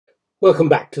Welcome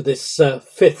back to this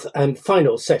fifth and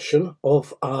final session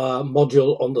of our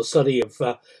module on the study of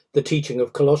the teaching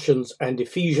of Colossians and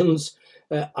Ephesians.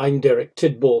 I'm Derek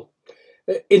Tidball.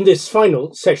 In this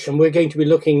final session, we're going to be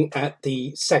looking at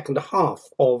the second half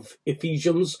of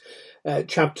Ephesians,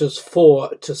 chapters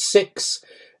 4 to 6,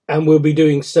 and we'll be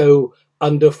doing so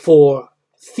under four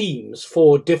themes,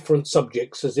 four different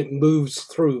subjects as it moves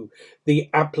through the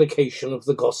application of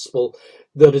the gospel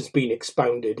that has been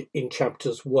expounded in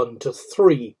chapters 1 to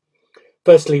 3.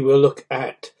 Firstly, we'll look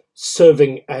at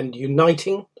serving and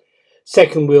uniting.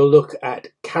 Second, we'll look at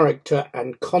character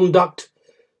and conduct.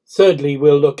 Thirdly,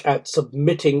 we'll look at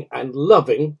submitting and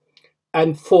loving.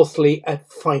 And fourthly, at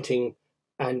fighting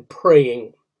and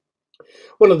praying.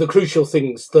 One of the crucial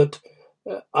things that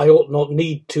I ought not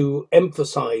need to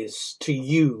emphasize to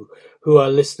you who are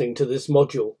listening to this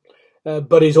module,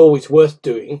 but is always worth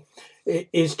doing,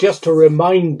 is just to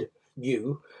remind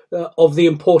you of the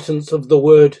importance of the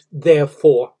word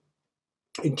therefore.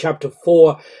 In chapter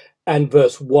 4 and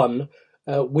verse 1,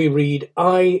 we read,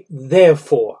 "I,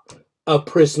 therefore, a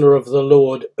prisoner of the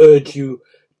Lord, urge you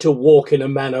to walk in a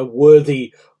manner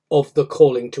worthy of the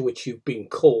calling to which you've been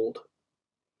called."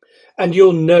 And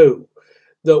you'll know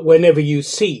that whenever you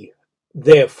see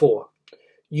therefore,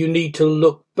 you need to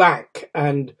look back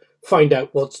and find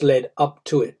out what's led up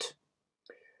to it.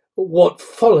 What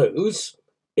follows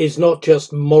is not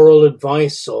just moral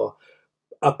advice or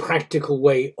a practical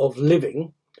way of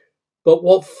living, but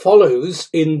what follows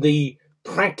in the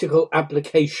practical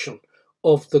application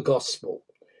of the gospel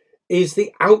is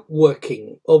the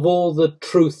outworking of all the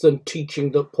truth and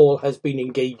teaching that Paul has been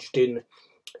engaged in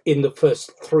the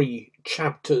first three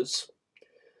chapters.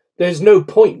 There's no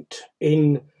point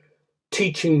in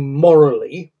teaching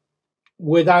morally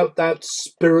without that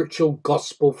spiritual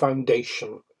gospel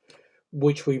foundation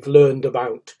which we've learned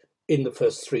about in the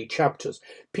first three chapters.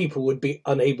 People would be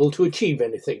unable to achieve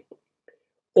anything.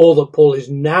 All that Paul is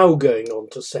now going on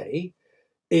to say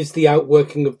is the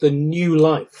outworking of the new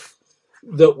life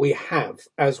that we have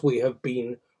as we have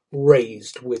been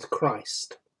raised with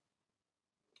Christ.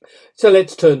 So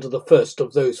let's turn to the first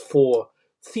of those four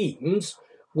themes,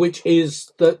 which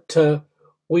is that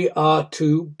we are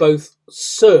to both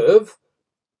serve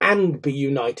and be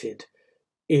united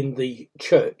in the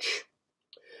church.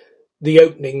 The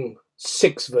opening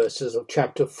 6 verses of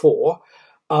chapter 4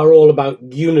 are all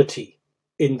about unity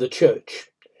in the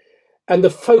church. And the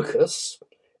focus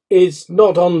is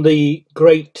not on the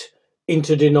great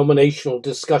interdenominational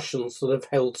discussions that have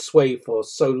held sway for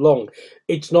so long.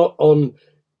 It's not on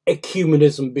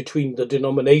ecumenism between the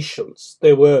denominations.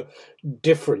 There were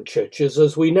different churches,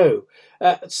 as we know,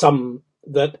 some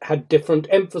that had different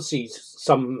emphases.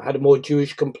 Some had a more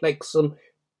Jewish complexion,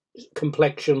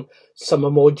 some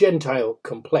a more Gentile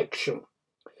complexion.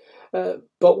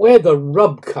 But where the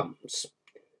rub comes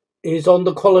is on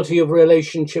the quality of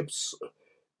relationships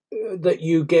that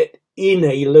you get in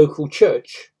a local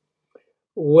church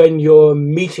when you're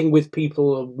meeting with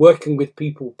people, working with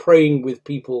people, praying with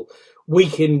people,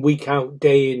 week in, week out,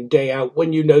 day in, day out,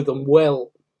 when you know them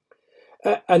well.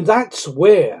 And that's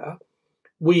where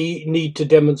we need to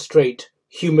demonstrate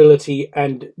humility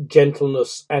and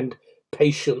gentleness and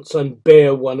patience and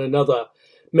bear one another,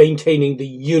 maintaining the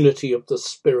unity of the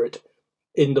Spirit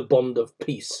in the bond of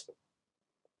peace.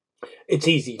 It's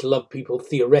easy to love people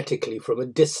theoretically from a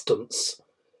distance.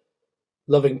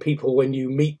 Loving people when you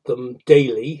meet them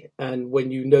daily and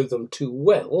when you know them too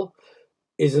well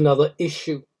is another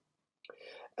issue.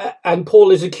 And Paul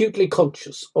is acutely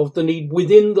conscious of the need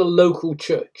within the local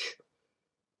church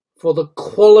for the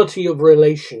quality of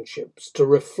relationships to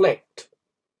reflect,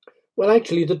 well,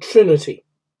 actually the Trinity.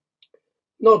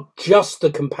 Not just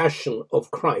the compassion of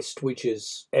Christ, which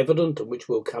is evident and which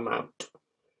will come out,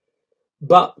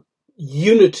 but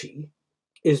unity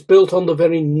is built on the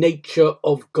very nature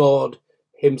of God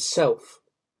himself.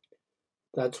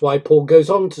 That's why Paul goes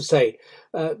on to say,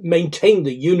 maintain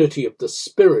the unity of the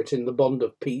Spirit in the bond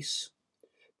of peace.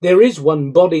 There is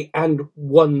one body and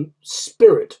one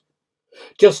Spirit,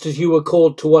 just as you were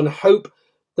called to one hope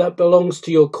that belongs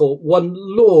to your call, one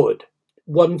Lord,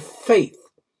 one faith,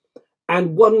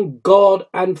 and one God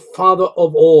and Father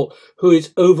of all, who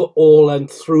is over all and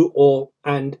through all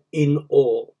and in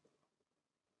all.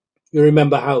 You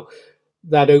remember how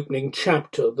that opening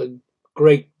chapter, the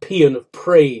great paean of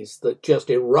praise that just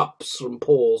erupts from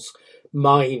Paul's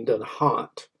mind and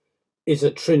heart, is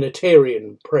a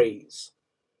Trinitarian praise.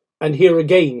 And here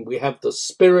again we have the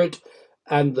Spirit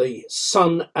and the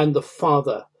Son and the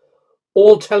Father,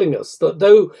 all telling us that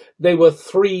though they were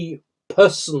three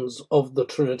persons of the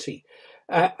Trinity,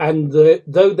 and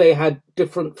though they had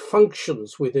different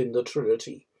functions within the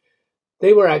Trinity,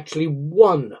 They were actually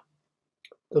one.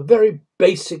 The very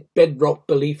basic bedrock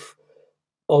belief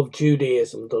of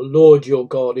Judaism, the Lord your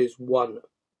God is one.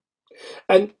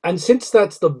 And since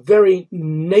that's the very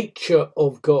nature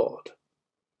of God,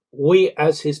 we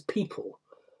as his people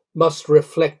must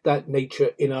reflect that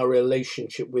nature in our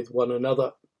relationship with one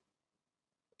another.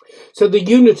 So the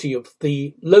unity of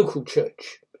the local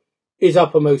church is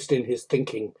uppermost in his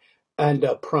thinking and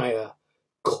a prior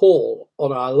call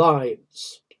on our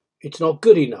lives. It's not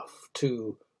good enough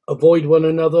to avoid one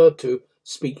another, to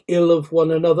speak ill of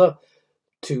one another,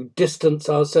 to distance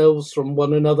ourselves from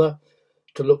one another,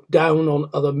 to look down on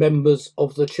other members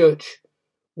of the church.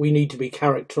 We need to be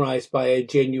characterized by a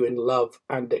genuine love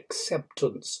and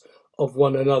acceptance of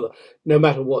one another, no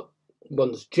matter what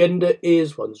one's gender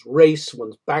is, one's race,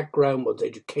 one's background, one's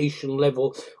education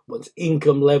level, one's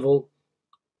income level,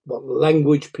 what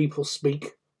language people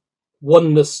speak.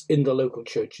 Oneness in the local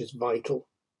church is vital.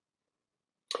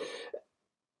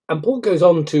 And Paul goes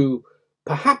on to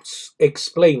perhaps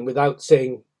explain, without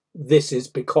saying this is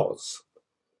because,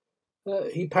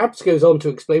 he perhaps goes on to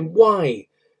explain why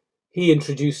he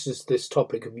introduces this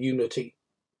topic of unity.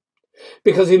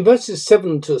 Because in verses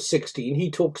 7 to 16, he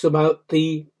talks about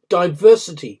the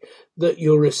diversity that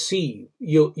you'll receive,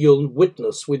 you'll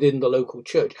witness within the local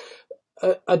church,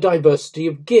 a diversity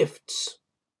of gifts.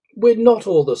 We're not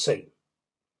all the same.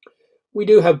 We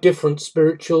do have different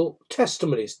spiritual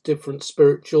testimonies, different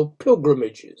spiritual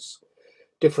pilgrimages,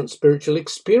 different spiritual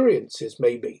experiences,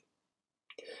 maybe.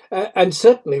 And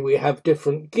certainly we have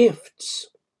different gifts,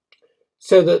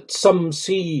 so that some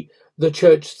see the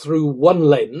church through one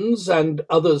lens and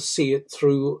others see it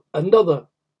through another.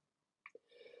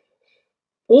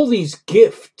 All these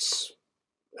gifts,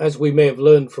 as we may have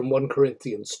learned from 1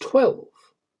 Corinthians 12,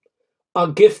 are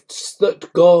gifts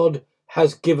that God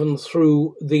has given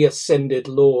through the ascended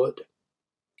Lord.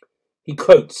 He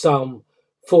quotes Psalm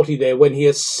 40 there, when he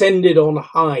ascended on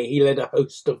high, he led a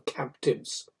host of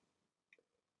captives.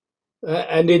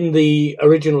 And in the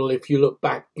original, if you look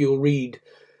back, you'll read,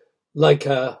 like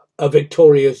a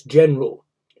victorious general,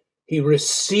 he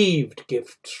received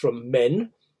gifts from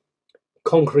men.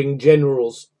 Conquering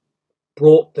generals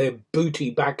brought their booty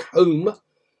back home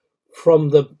from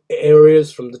the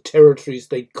areas, from the territories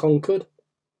they'd conquered.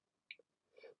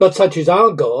 But such is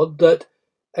our God that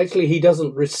actually he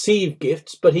doesn't receive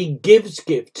gifts, but he gives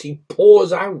gifts. He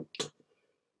pours out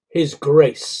his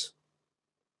grace.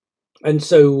 And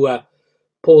so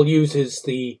Paul uses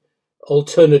the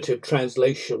alternative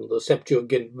translation, the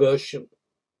Septuagint version,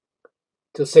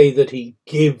 to say that he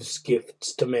gives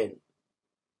gifts to men.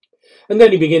 And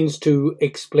then he begins to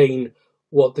explain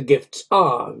what the gifts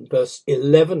are. In verse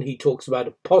 11, he talks about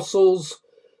apostles,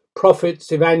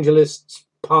 prophets, evangelists,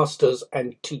 pastors,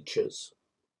 and teachers.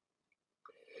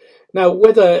 Now,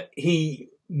 whether he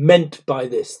meant by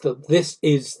this that this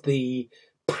is the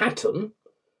pattern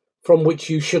from which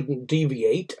you shouldn't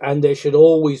deviate, and there should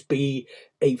always be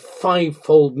a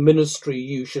fivefold ministry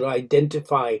you should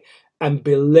identify and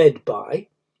be led by,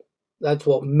 that's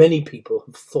what many people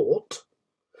have thought,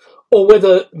 or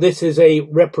whether this is a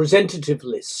representative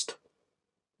list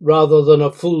rather than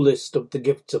a full list of the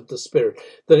gifts of the Spirit,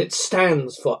 that it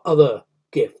stands for other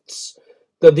gifts,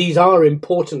 that these are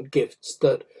important gifts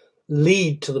that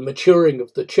lead to the maturing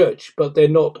of the church, but they're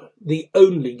not the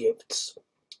only gifts.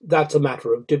 That's a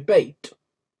matter of debate.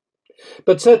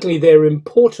 But certainly they're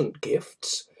important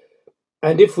gifts,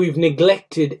 and if we've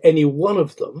neglected any one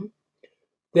of them,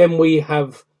 then we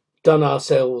have done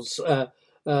ourselves a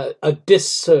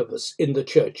disservice in the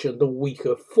church and the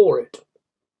weaker for it.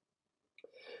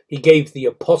 He gave the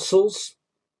apostles,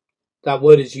 that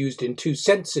word is used in two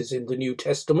senses in the New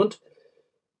Testament,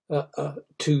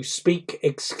 to speak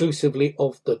exclusively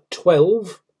of the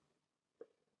 12,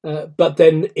 but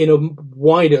then in a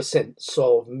wider sense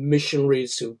of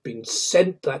missionaries who've been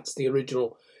sent. That's the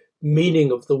original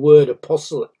meaning of the word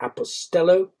apostle,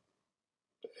 apostello,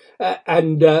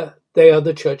 and they are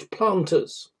the church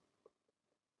planters.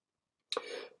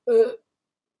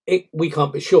 We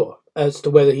can't be sure as to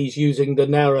whether he's using the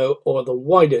narrow or the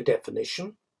wider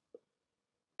definition,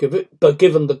 but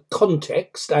given the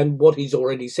context and what he's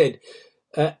already said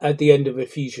at the end of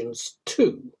Ephesians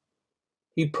 2,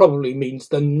 he probably means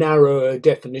the narrower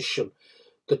definition,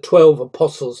 the 12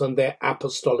 apostles and their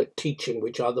apostolic teaching,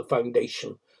 which are the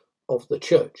foundation of the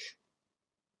church.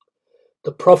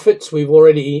 The prophets we've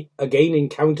already again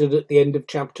encountered at the end of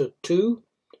chapter 2.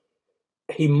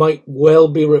 He might well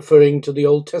be referring to the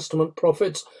Old Testament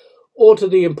prophets or to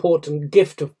the important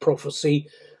gift of prophecy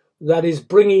that is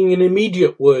bringing an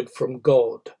immediate word from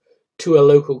God to a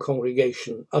local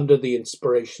congregation under the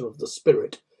inspiration of the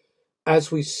Spirit.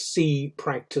 as we see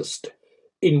practiced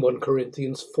in 1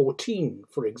 Corinthians 14,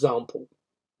 for example.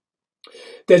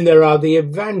 Then there are the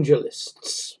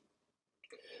evangelists,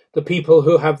 the people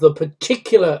who have the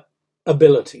particular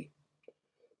ability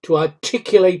to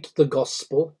articulate the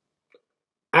gospel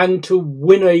and to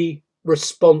win a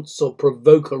response or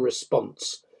provoke a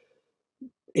response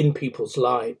in people's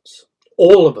lives.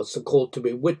 All of us are called to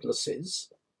be witnesses,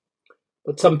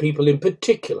 but some people in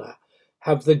particular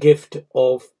have the gift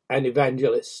of an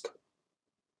evangelist.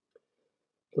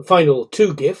 The final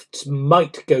two gifts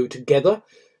might go together,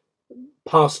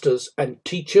 pastors and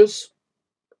teachers.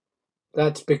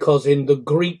 That's because in the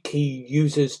Greek he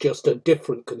uses just a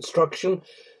different construction.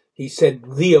 He said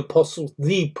the apostles,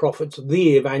 the prophets,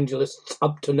 the evangelists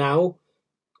up to now,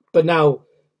 but now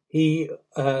he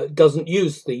doesn't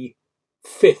use the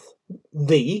fifth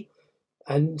the,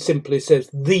 and simply says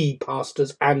the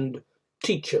pastors and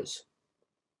teachers.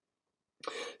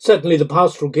 Certainly the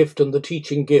pastoral gift and the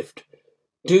teaching gift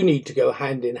do need to go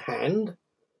hand in hand,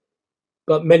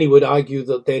 but many would argue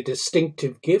that they're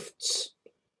distinctive gifts,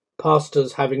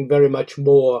 pastors having very much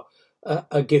more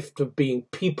a gift of being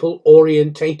people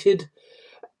orientated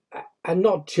and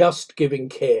not just giving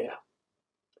care.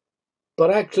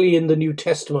 But actually in the New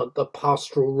Testament, the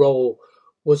pastoral role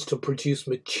was to produce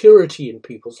maturity in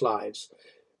people's lives,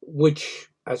 which,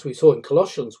 as we saw in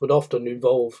Colossians, would often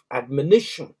involve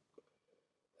admonition,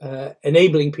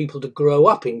 enabling people to grow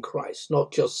up in Christ,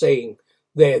 not just saying,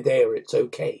 there, it's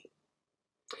okay.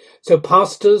 So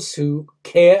pastors who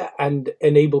care and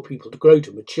enable people to grow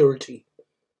to maturity.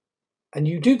 And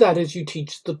you do that as you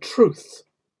teach the truth,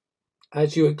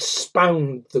 as you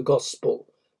expound the gospel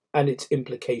and its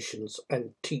implications and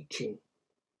teaching.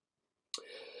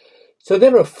 So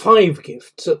there are 5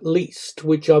 gifts at least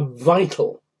which are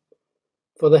vital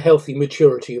for the healthy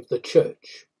maturity of the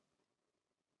church.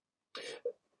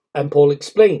 And Paul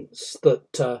explains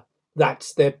that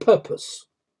that's their purpose.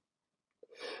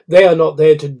 They are not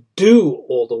there to do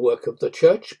all the work of the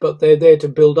church, but they're there to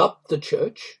build up the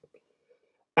church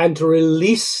and to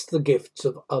release the gifts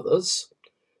of others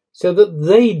so that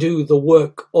they do the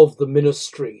work of the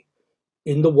ministry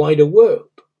in the wider world.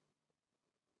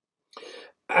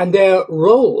 And their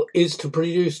role is to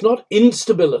produce not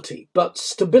instability, but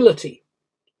stability,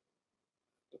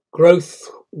 growth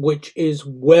which is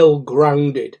well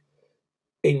grounded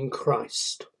in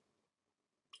Christ.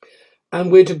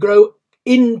 And we're to grow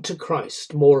into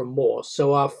Christ more and more.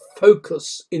 So our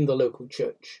focus in the local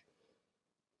church,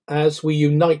 as we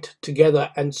unite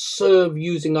together and serve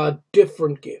using our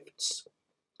different gifts,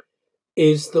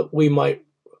 is that we might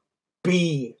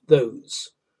be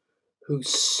those who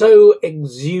so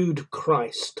exude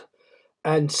Christ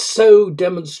and so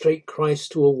demonstrate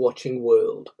Christ to a watching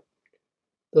world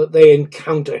that they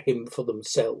encounter him for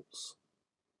themselves.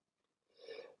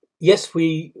 Yes,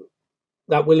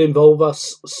 that will involve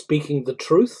us speaking the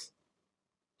truth,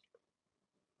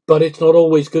 but it's not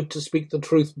always good to speak the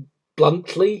truth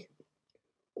bluntly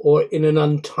or in an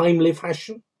untimely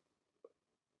fashion.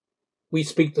 We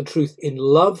speak the truth in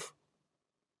love,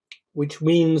 which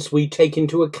means we take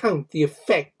into account the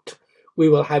effect we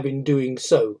will have in doing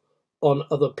so on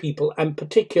other people, and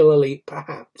particularly,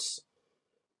 perhaps,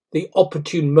 the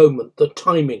opportune moment, the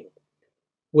timing,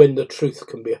 when the truth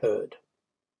can be heard.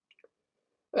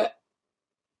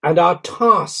 And our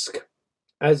task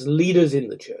as leaders in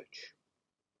the church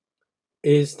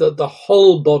is that the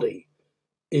whole body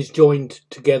is joined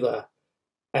together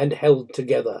and held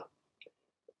together.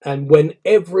 And when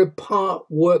every part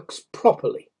works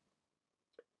properly,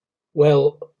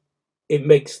 well, it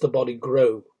makes the body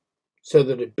grow so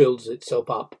that it builds itself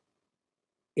up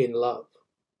in love.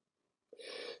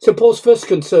 So Paul's first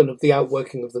concern of the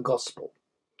outworking of the gospel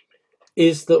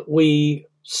is that we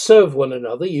serve one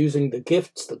another using the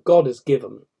gifts that God has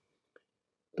given.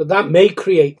 But that may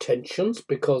create tensions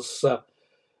because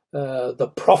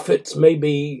the prophets may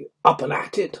be up and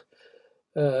at it.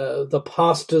 The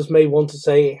pastors may want to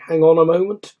say, hang on a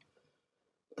moment.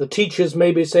 The teachers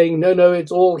may be saying, no,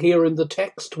 it's all here in the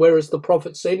text, whereas the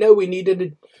prophets say, no, we need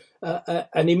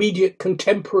an immediate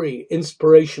contemporary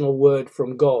inspirational word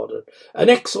from God, an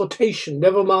exhortation,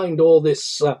 never mind all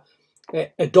this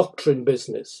a doctrine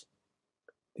business.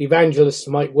 The evangelists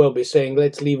might well be saying,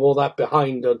 let's leave all that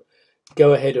behind and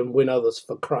go ahead and win others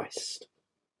for Christ.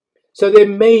 So there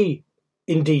may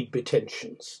indeed be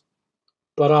tensions,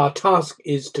 but our task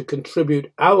is to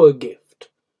contribute our gift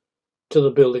to the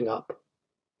building up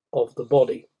of the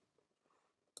body.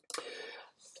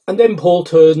 And then Paul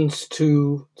turns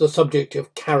to the subject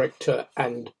of character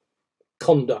and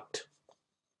conduct.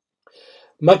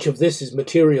 Much of this is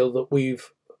material that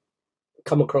we've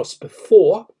come across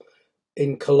before,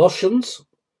 in Colossians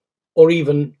or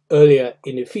even earlier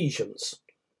in Ephesians,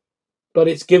 but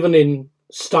it's given in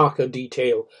starker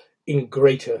detail, in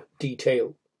greater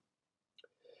detail.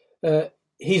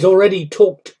 He's already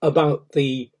talked about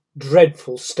the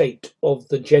dreadful state of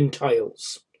the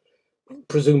Gentiles,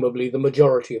 presumably the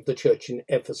majority of the church in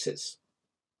Ephesus.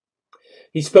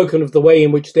 He's spoken of the way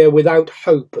in which they're without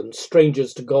hope and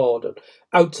strangers to God and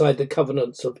outside the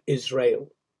covenants of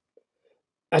Israel.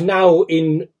 And now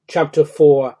in chapter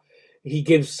 4, he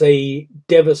gives a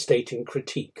devastating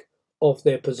critique of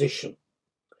their position,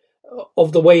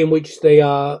 of the way in which they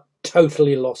are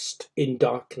totally lost in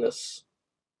darkness.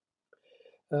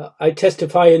 I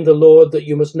testify in the Lord that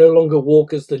you must no longer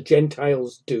walk as the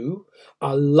Gentiles do.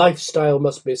 Our lifestyle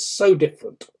must be so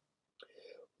different.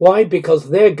 Why? Because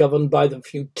they're governed by the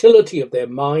futility of their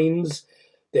minds.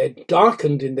 They're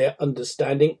darkened in their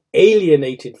understanding,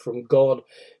 alienated from God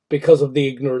because of the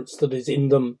ignorance that is in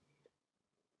them.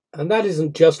 And that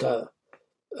isn't just an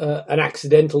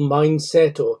accidental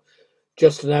mindset or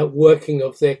just an outworking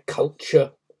of their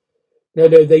culture. No,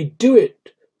 they do it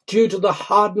due to the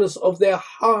hardness of their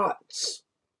hearts.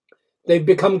 They've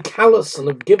become callous and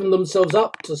have given themselves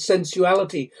up to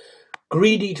sensuality,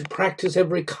 greedy to practice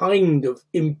every kind of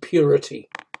impurity.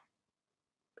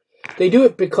 They do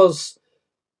it because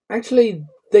actually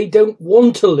they don't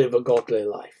want to live a godly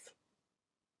life.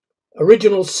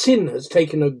 Original sin has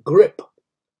taken a grip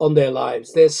on their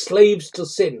lives. They're slaves to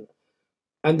sin,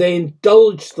 and they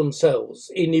indulge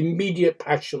themselves in immediate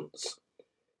passions,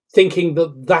 thinking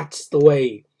that that's the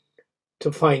way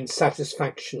to find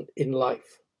satisfaction in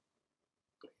life.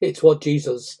 It's what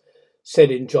Jesus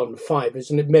said in John 5,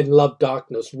 isn't it? Men love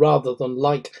darkness rather than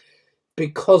light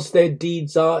because their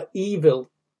deeds are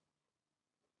evil.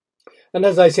 And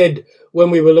as I said when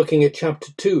we were looking at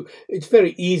chapter 2, it's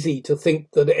very easy to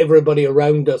think that everybody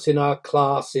around us in our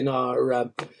class, in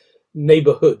our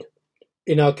neighborhood,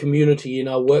 in our community, in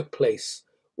our workplace,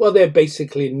 well, they're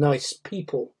basically nice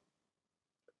people.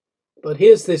 But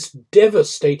here's this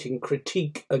devastating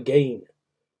critique again.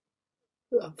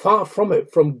 Far from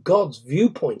it, from God's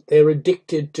viewpoint, they're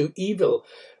addicted to evil,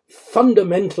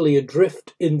 fundamentally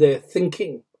adrift in their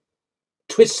thinking,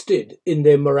 twisted in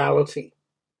their morality.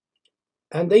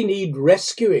 And they need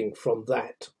rescuing from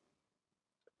that.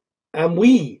 And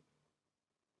we,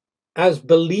 as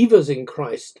believers in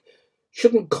Christ,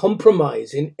 shouldn't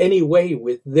compromise in any way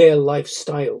with their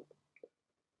lifestyle,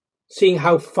 seeing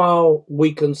how far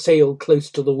we can sail close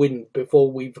to the wind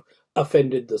before we've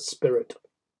offended the Spirit.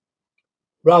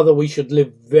 Rather, we should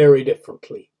live very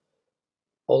differently,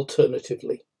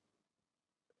 alternatively.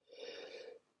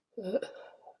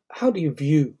 How do you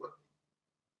view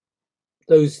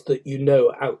those that you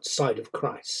know outside of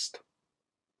Christ?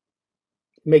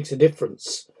 It makes a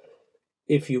difference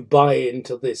if you buy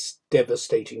into this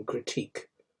devastating critique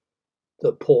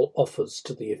that Paul offers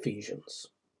to the Ephesians.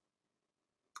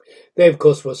 They, of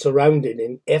course, were surrounded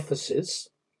in Ephesus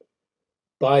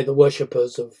by the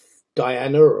worshippers of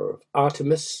Diana or of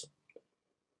Artemis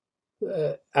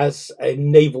as a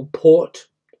naval port.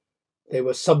 They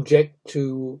were subject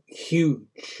to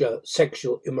huge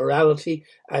sexual immorality,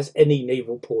 as any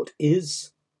naval port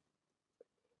is.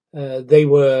 They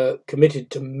were committed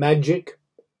to magic,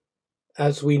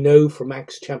 as we know from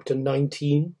Acts chapter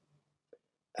 19,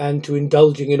 and to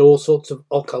indulging in all sorts of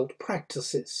occult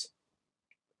practices.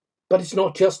 But it's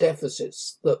not just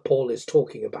Ephesus that Paul is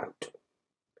talking about.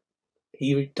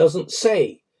 He doesn't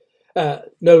say,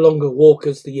 no longer walk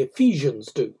as the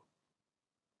Ephesians do,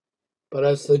 but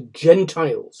as the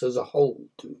Gentiles as a whole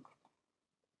do.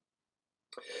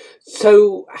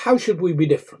 So how should we be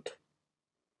different?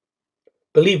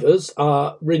 Believers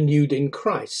are renewed in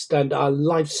Christ, and our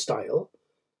lifestyle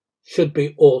should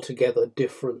be altogether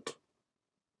different.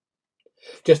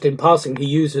 Just in passing, he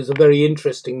uses a very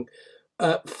interesting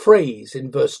phrase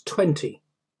in verse 20.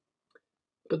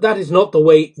 But that is not the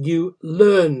way you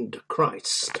learned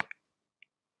Christ.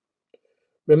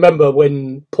 Remember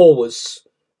when Paul was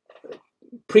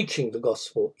preaching the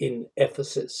gospel in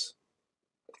Ephesus,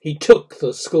 he took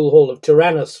the school hall of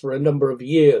Tyrannus for a number of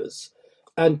years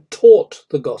and taught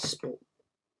the gospel.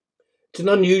 It's an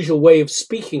unusual way of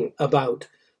speaking about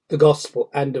the gospel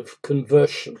and of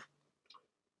conversion.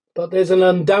 But there's an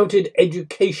undoubted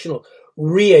educational,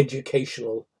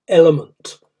 re-educational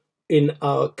element in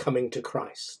our coming to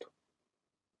Christ.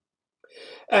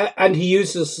 And he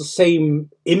uses the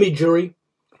same imagery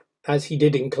as he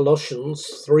did in Colossians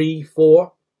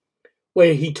 3:4,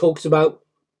 where he talks about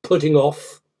putting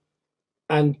off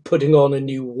and putting on a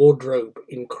new wardrobe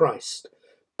in Christ,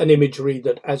 an imagery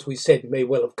that, as we said, may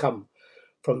well have come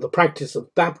from the practice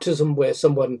of baptism, where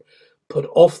someone put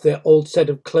off their old set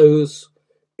of clothes,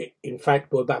 in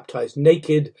fact were baptized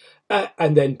naked,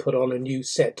 and then put on a new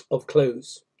set of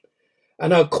clothes.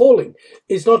 And our calling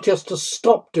is not just to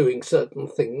stop doing certain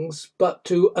things, but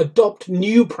to adopt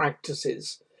new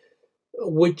practices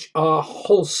which are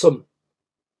wholesome.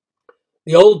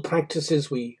 The old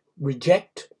practices we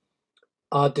reject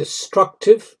are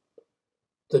destructive.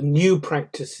 The new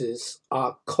practices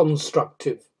are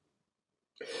constructive.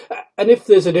 And if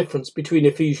there's a difference between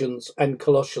Ephesians and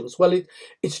Colossians, well,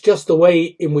 it's just the way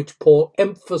in which Paul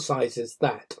emphasizes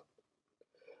that.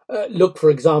 Look, for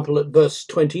example, at verse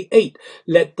 28.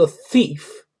 Let the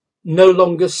thief no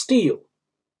longer steal.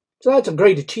 So that's a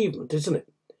great achievement, isn't it?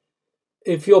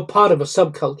 If you're part of a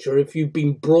subculture, if you've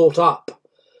been brought up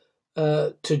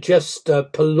to just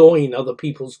purloin other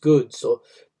people's goods or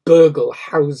burgle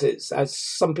houses, as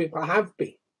some people have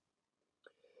been,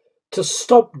 to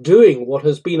stop doing what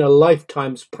has been a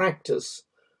lifetime's practice,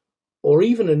 or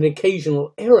even an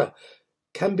occasional error,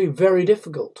 can be very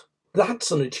difficult.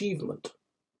 That's an achievement.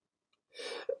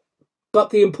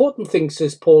 But the important thing,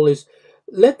 says Paul, is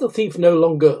let the thief no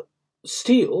longer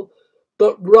steal,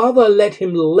 but rather let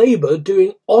him labour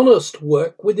doing honest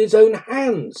work with his own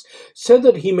hands, so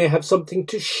that he may have something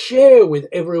to share with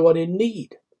everyone in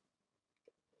need.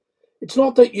 It's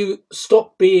not that you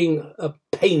stop being a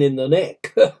pain in the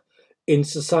neck in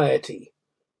society,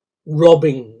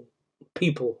 robbing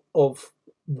people of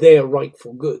their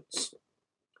rightful goods.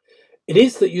 It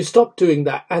is that you stop doing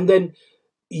that and then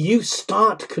you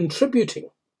start contributing.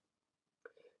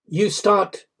 You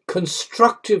start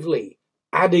constructively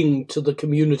adding to the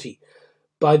community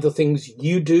by the things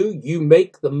you do, you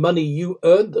make, the money you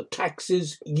earn, the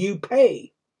taxes you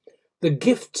pay, the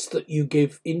gifts that you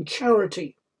give in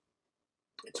charity.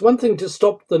 It's one thing to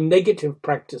stop the negative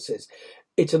practices.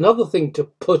 It's another thing to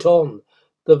put on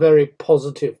the very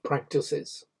positive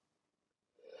practices.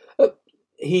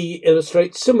 He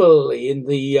illustrates similarly in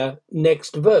the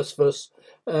next verse, verse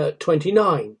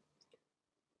 29,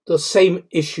 the same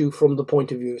issue from the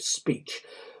point of view of speech.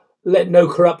 Let no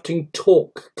corrupting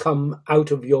talk come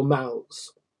out of your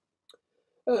mouths.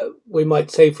 We might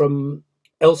say from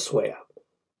elsewhere,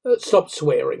 stop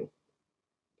swearing.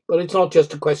 But it's not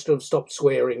just a question of stop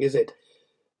swearing, is it?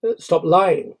 Stop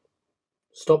lying.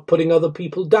 Stop putting other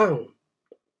people down.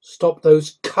 Stop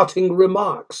those cutting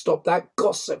remarks. Stop that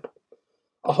gossip.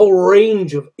 A whole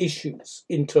range of issues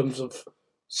in terms of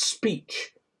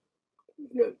speech.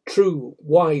 True,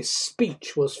 wise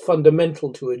speech was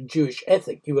fundamental to a Jewish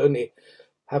ethic. You only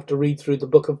have to read through the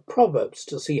book of Proverbs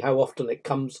to see how often it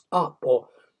comes up, or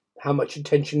how much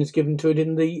attention is given to it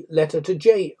in the letter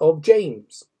of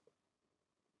James.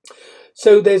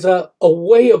 So there's a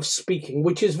way of speaking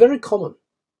which is very common,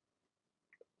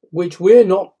 which we're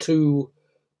not to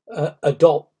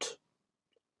adopt.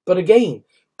 But again,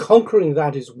 conquering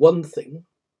that is one thing,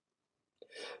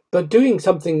 but doing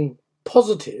something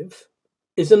positive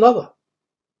is another.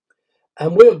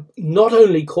 And we're not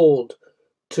only called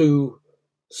to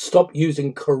stop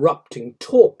using corrupting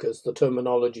talk, as the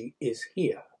terminology is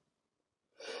here,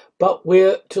 but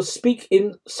we're to speak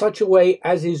in such a way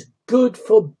as is good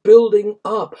for building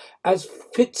up, as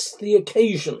fits the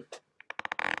occasion,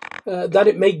 that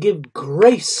it may give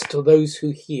grace to those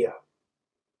who hear.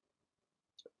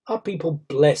 Are people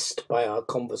blessed by our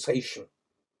conversation?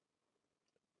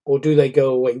 Or do they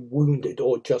go away wounded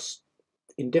or just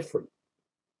indifferent?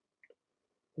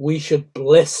 We should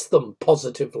bless them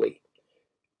positively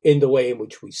in the way in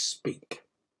which we speak.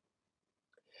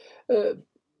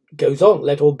 Goes on,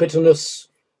 let all bitterness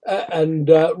and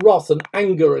wrath and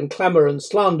anger and clamour and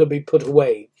slander be put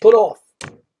away, put off,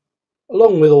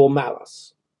 along with all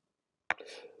malice.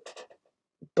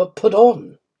 But put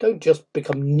on, don't just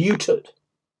become neutered.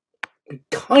 Be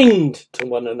kind to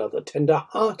one another,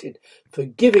 tender-hearted,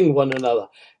 forgiving one another,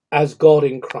 as God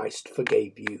in Christ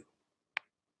forgave you.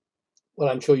 Well,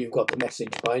 I'm sure you've got the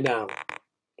message by now,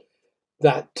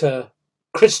 that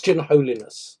Christian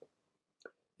holiness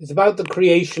is about the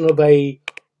creation of a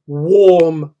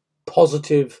warm,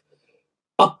 positive,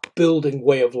 upbuilding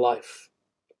way of life,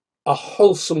 a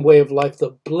wholesome way of life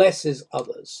that blesses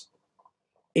others.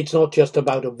 It's not just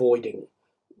about avoiding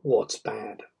what's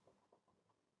bad.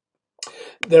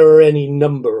 There are any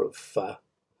number of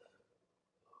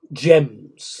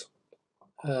gems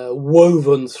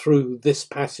woven through this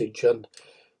passage and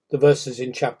the verses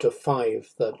in chapter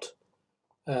 5 that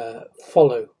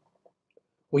follow.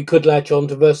 We could latch on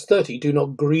to verse 30. Do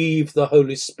not grieve the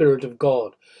Holy Spirit of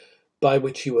God, by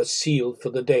which you are sealed for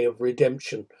the day of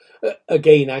redemption.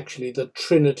 Again, actually, the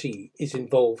Trinity is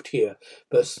involved here.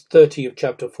 Verse 30 of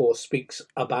chapter 4 speaks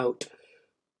about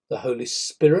the Holy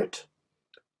Spirit,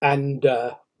 And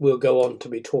we'll go on to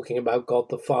be talking about God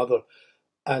the Father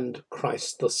and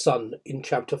Christ the Son in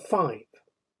chapter 5.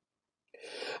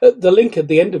 The link at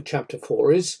the end of chapter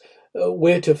 4 is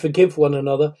we're to forgive one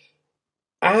another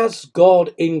as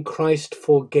God in Christ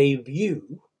forgave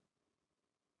you.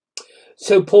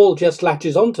 So Paul just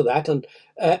latches onto that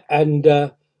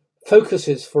and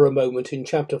focuses for a moment in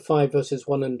chapter 5 verses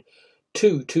 1 and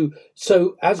 2 to,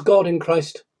 so as God in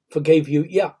Christ forgave you,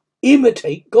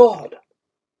 imitate God.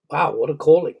 Wow, what a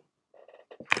calling.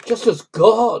 Just as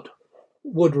God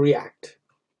would react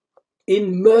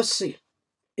in mercy,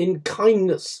 in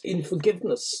kindness, in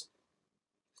forgiveness.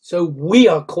 So we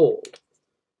are called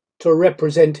to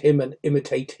represent him and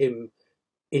imitate him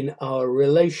in our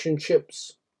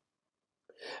relationships.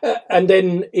 And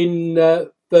then in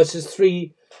verses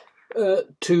 3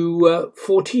 to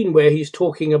 14, where he's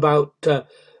talking about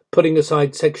putting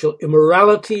aside sexual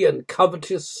immorality and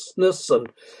covetousness and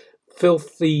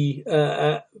filthy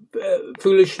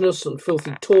foolishness and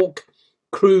filthy talk,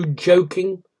 crude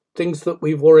joking, things that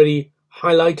we've already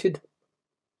highlighted.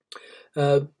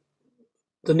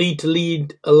 The need to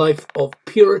lead a life of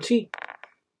purity,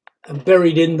 and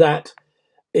buried in that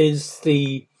is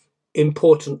the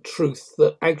important truth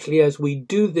that actually as we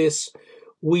do this,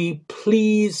 we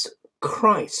please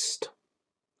Christ.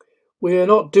 We are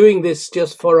not doing this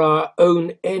just for our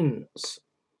own ends,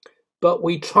 but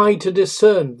we try to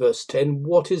discern, verse 10,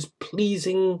 what is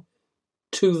pleasing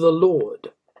to the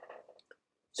Lord.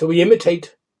 So we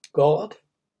imitate God.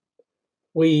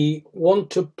 We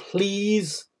want to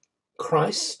please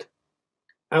Christ,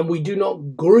 and we do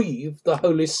not grieve the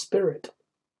Holy Spirit.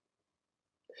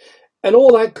 And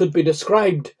all that could be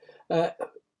described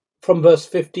from verse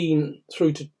 15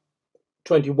 through to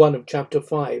 21 of chapter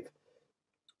 5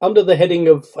 under the heading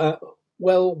of,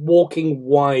 walking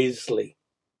wisely.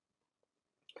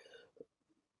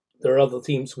 There are other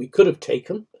themes we could have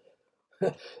taken.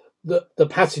 The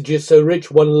passage is so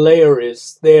rich, one layer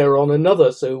is there on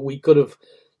another, so we could have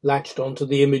latched onto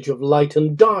the image of light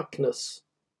and darkness.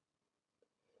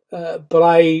 But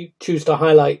I choose to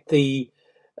highlight the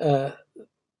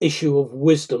issue of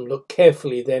wisdom. Look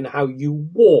carefully then how you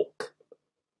walk,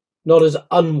 not as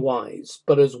unwise,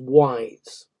 but as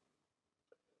wise.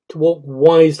 To walk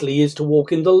wisely is to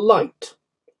walk in the light,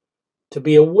 to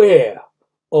be aware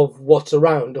of what's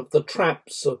around, of the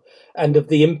traps and of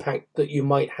the impact that you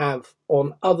might have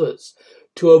on others,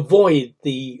 to avoid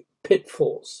the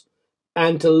pitfalls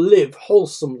and to live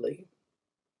wholesomely.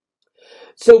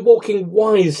 So walking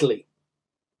wisely,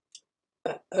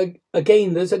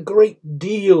 again, there's a great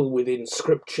deal within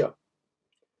Scripture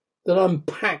that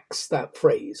unpacks that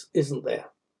phrase, isn't there?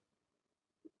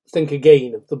 Think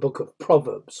again of the book of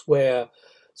Proverbs, where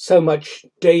so much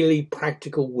daily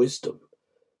practical wisdom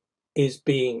is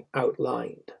being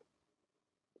outlined.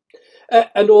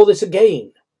 And all this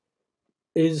again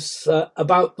is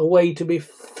about the way to be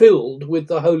filled with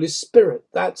the Holy Spirit.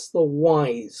 That's the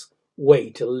wise way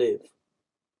to live.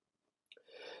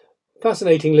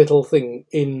 Fascinating little thing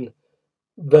in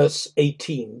verse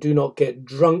 18. Do not get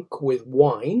drunk with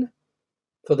wine,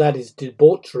 for that is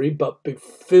debauchery, but be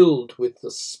filled with the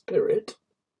Spirit.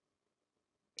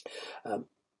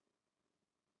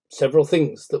 Several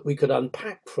things that we could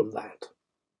unpack from that.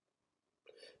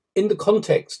 In the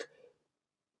context,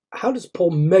 how does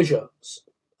Paul measure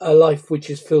a life which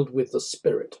is filled with the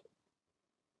Spirit?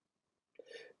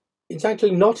 It's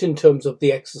actually not in terms of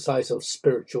the exercise of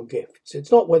spiritual gifts.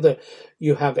 It's not whether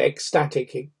you have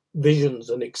ecstatic visions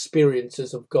and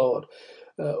experiences of God,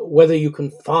 whether you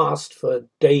can fast for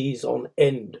days on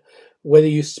end, whether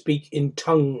you speak in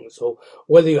tongues, or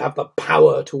whether you have the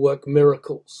power to work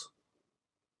miracles.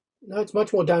 No, it's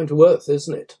much more down to earth,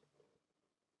 isn't it?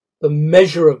 The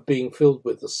measure of being filled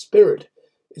with the Spirit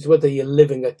is whether you're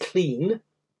living a clean,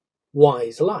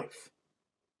 wise life.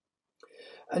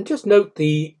 And just note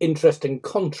the interesting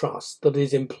contrast that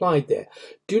is implied there.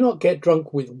 Do not get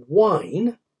drunk with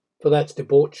wine, for that's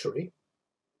debauchery,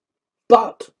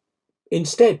 but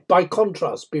instead, by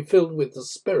contrast, be filled with the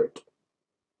Spirit.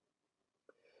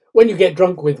 When you get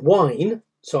drunk with wine,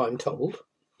 so I'm told,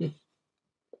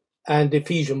 and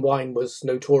Ephesian wine was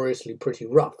notoriously pretty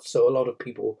rough, so a lot of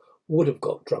people would have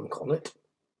got drunk on it.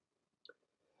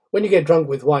 When you get drunk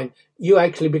with wine, you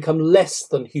actually become less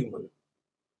than human.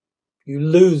 You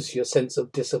lose your sense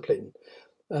of discipline.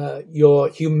 Your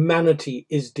humanity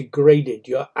is degraded.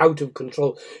 You're out of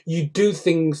control. You do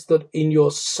things that in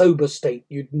your sober state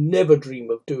you'd never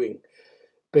dream of doing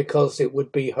because it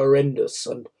would be horrendous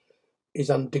and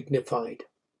is undignified.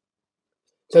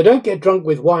 So don't get drunk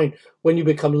with wine when you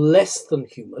become less than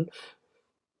human.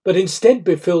 but instead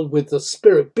be filled with the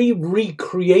Spirit, be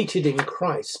recreated in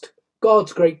Christ.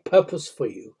 God's great purpose for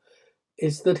you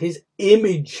is that his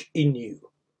image in you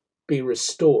be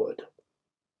restored,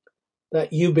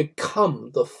 that you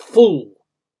become the full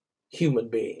human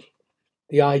being,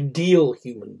 the ideal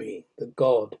human being that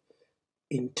God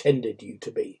intended you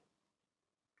to be.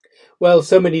 Well,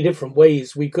 so many different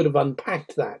ways we could have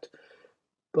unpacked that,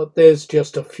 but there's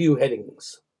just a few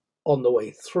headings on the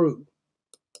way through.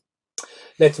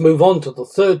 Let's move on to the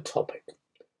third topic,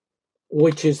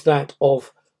 which is that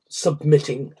of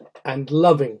submitting and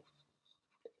loving.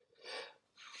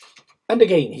 And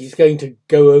again, he's going to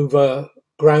go over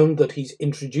ground that he's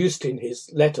introduced in his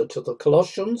letter to the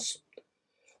Colossians.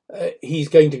 He's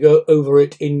going to go over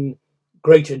it in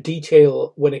greater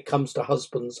detail when it comes to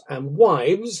husbands and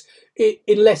wives,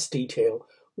 in less detail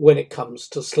when it comes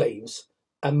to slaves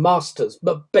and masters.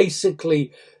 But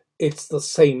basically, it's the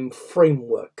same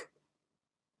framework.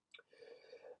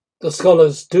 The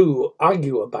scholars do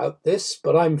argue about this,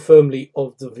 but I'm firmly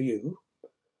of the view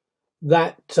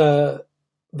that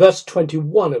verse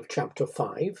 21 of chapter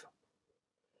 5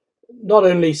 not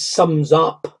only sums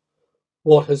up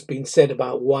what has been said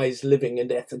about wise living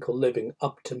and ethical living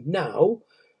up to now,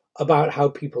 about how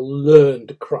people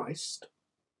learned Christ,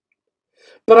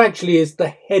 but actually is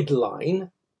the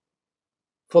headline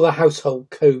for the household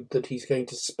code that he's going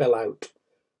to spell out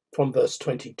from verse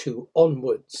 22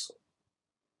 onwards.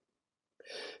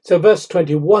 So verse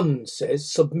 21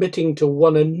 says, submitting to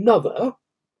one another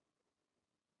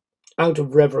out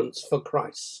of reverence for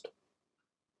Christ.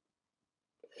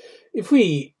 If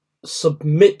we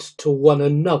submit to one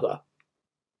another,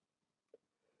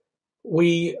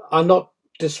 we are not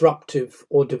disruptive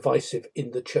or divisive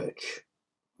in the church.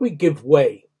 We give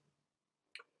way.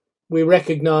 We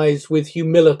recognize with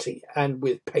humility and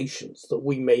with patience that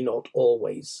we may not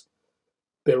always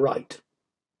be right.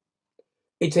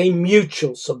 It's a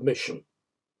mutual submission,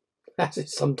 as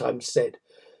it's sometimes said.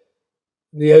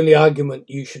 The only argument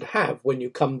you should have when you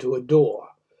come to a door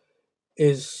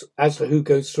is as to who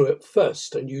goes through it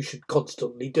first, and you should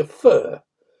constantly defer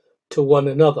to one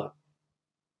another.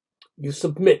 You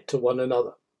submit to one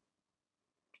another.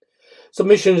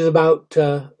 Submission is about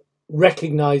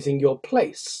recognizing your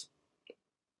place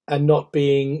and not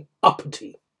being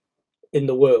uppity in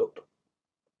the world.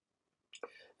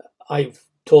 I've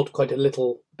taught quite a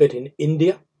little bit in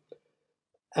India,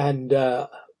 and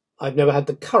I've never had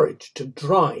the courage to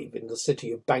drive in the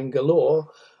city of Bangalore.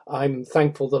 I'm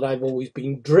thankful that I've always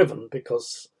been driven,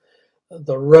 because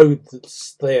the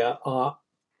roads there are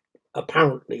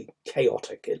apparently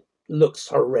chaotic. It looks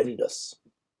horrendous.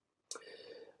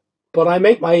 But I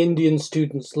make my Indian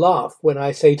students laugh when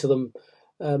I say to them,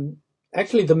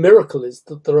 actually the miracle is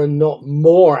that there are not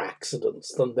more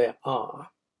accidents than there are.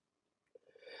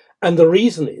 And the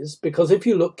reason is because if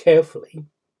you look carefully,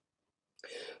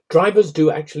 drivers do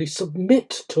actually submit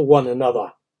to one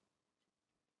another.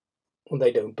 And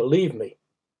they don't believe me.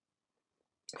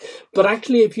 But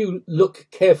actually, if you look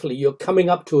carefully, you're coming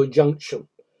up to a junction.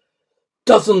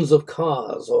 Dozens of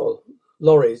cars or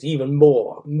lorries, even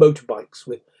more, motorbikes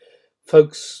with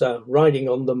folks riding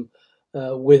on them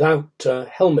without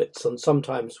helmets, and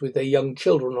sometimes with their young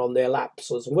children on their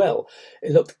laps as well.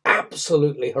 It looked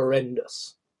absolutely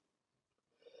horrendous.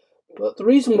 But the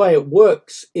reason why it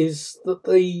works is that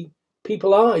the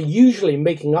people are usually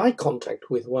making eye contact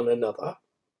with one another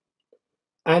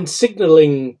and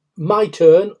signalling my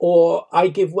turn or I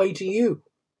give way to you.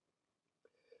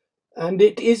 And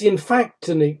it is in fact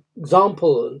an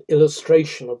example, an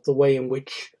illustration of the way in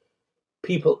which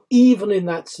people, even in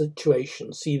that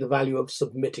situation, see the value of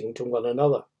submitting to one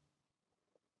another.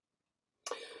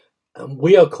 And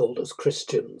we are called as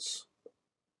Christians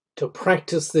to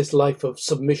practice this life of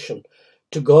submission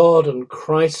to God and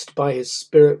Christ by his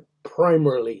Spirit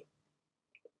primarily,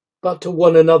 but to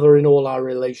one another in all our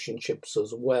relationships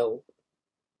as well.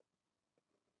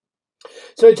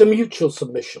 So it's a mutual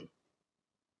submission.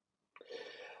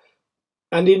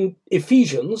 And in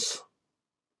Ephesians,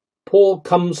 Paul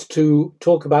comes to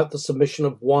talk about the submission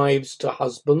of wives to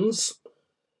husbands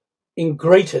in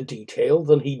greater detail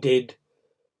than he did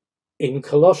in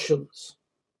Colossians.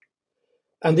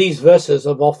 And these verses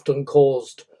have often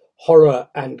caused horror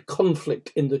and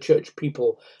conflict in the church.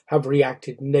 People have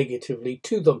reacted negatively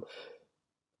to them,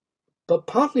 but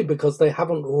partly because they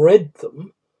haven't read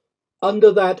them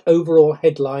under that overall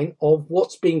headline of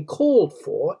what's being called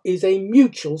for is a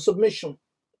mutual submission.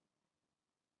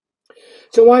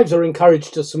 So wives are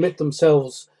encouraged to submit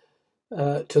themselves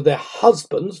to their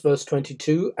husbands, verse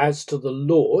 22, as to the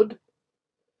Lord.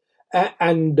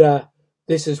 And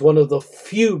this is one of the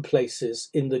few places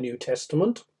in the New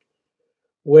Testament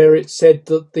where it said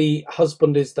that the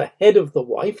husband is the head of the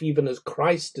wife, even as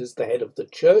Christ is the head of the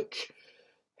church,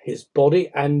 his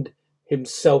body, and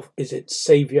himself is its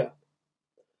saviour.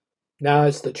 Now,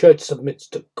 as the church submits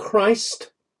to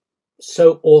Christ,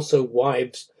 so also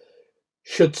wives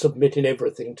should submit in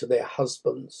everything to their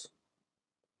husbands.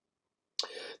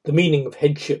 The meaning of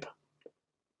headship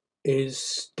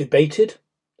is debated.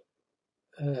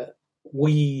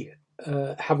 We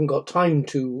haven't got time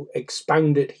to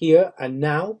expound it here and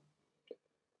now.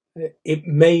 It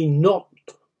may not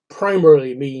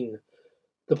primarily mean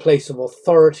the place of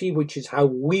authority, which is how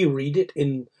we read it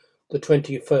in the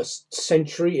 21st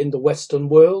century in the Western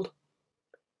world.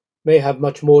 May have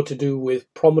much more to do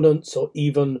with prominence or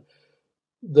even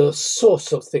the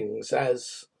source of things,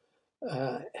 as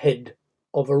head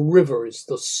of a river is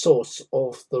the source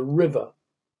of the river.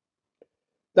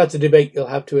 That's a debate you'll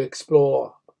have to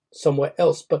explore somewhere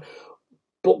else. But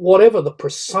whatever the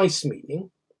precise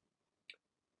meaning,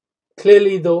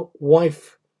 clearly the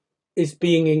wife is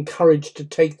being encouraged to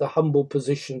take the humble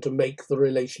position to make the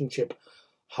relationship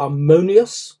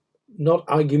harmonious, not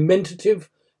argumentative,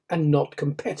 and not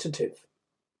competitive.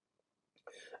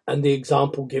 And the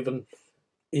example given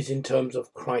is in terms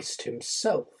of Christ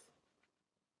himself.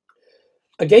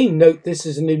 Again, note this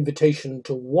is an invitation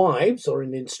to wives, or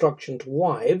an instruction to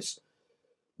wives,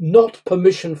 not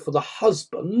permission for the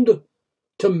husband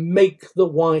to make the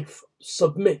wife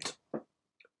submit.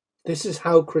 This is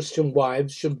how Christian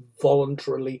wives should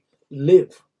voluntarily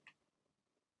live.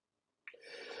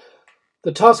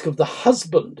 The task of the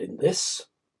husband in this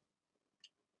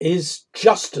is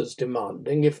just as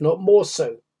demanding, if not more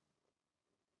so.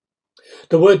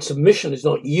 The word submission is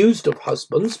not used of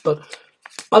husbands, but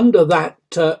under that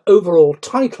overall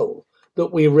title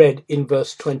that we read in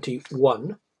verse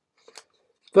 21,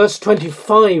 verse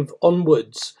 25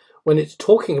 onwards, when it's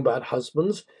talking about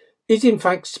husbands, is in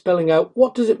fact spelling out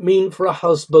what does it mean for a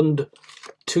husband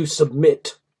to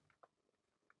submit.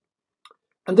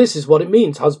 And this is what it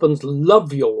means. Husbands,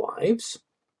 love your wives.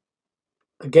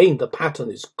 Again, the pattern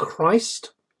is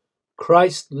Christ.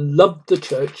 Christ loved the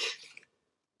church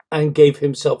and gave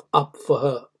himself up for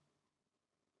her.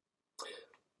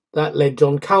 That led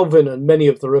John Calvin and many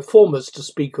of the reformers to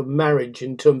speak of marriage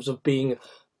in terms of being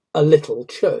a little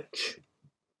church.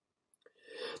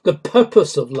 The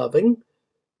purpose of loving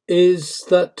is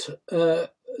that the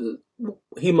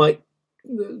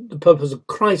purpose of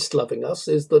Christ loving us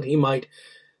is that he might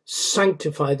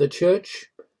sanctify the church,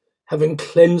 having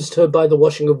cleansed her by the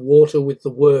washing of water with the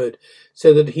word,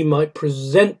 so that he might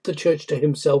present the church to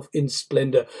himself in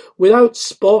splendour, without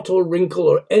spot or wrinkle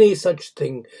or any such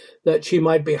thing, that she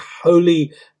might be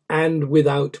holy and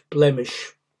without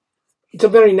blemish. It's a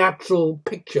very natural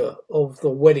picture of the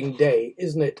wedding day,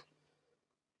 isn't it?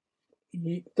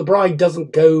 The bride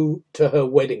doesn't go to her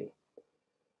wedding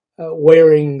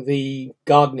wearing the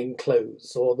gardening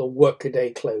clothes or the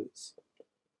workaday clothes.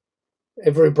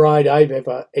 Every bride I've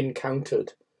ever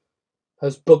encountered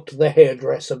has booked the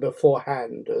hairdresser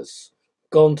beforehand, has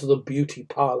gone to the beauty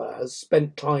parlour, has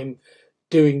spent time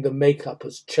doing the makeup,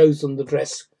 has chosen the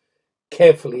dress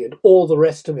carefully and all the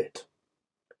rest of it.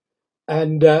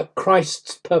 And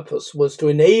Christ's purpose was to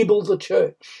enable the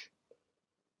church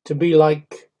to be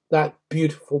like that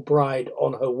beautiful bride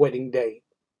on her wedding day.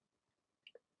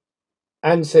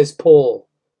 And says Paul,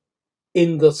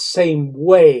 in the same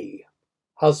way,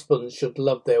 husbands should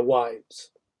love their wives.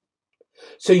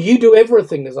 So you do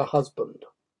everything as a husband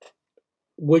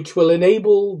which will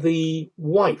enable the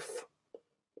wife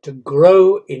to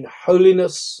grow in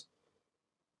holiness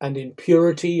and in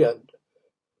purity, and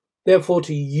therefore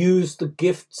to use the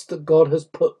gifts that God has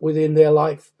put within their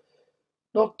life,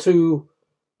 not to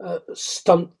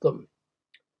stunt them,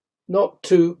 not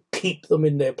to keep them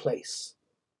in their place,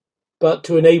 but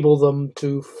to enable them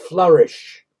to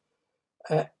flourish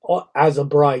as a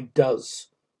bride does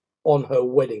on her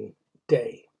wedding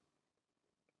day.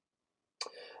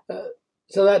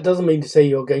 So that doesn't mean to say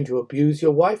you're going to abuse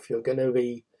your wife, you're going to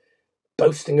be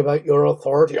boasting about your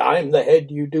authority. I'm the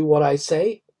head, you do what I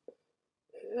say.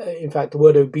 In fact, the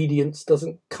word obedience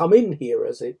doesn't come in here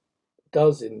as it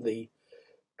does in the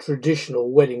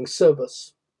traditional wedding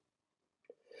service.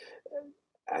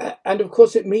 And of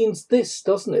course it means this,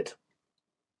 doesn't it?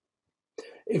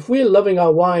 If we're loving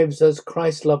our wives as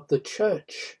Christ loved the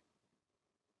church,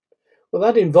 well,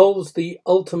 that involves the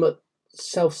ultimate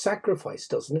self-sacrifice,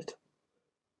 doesn't it?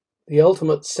 The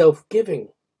ultimate self-giving.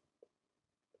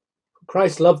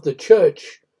 Christ loved the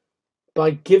church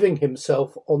by giving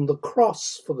himself on the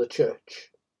cross for the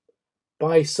church,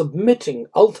 by submitting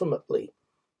ultimately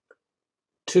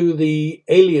to the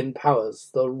alien powers,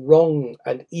 the wrong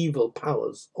and evil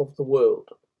powers of the world.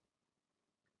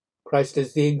 Christ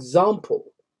is the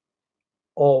example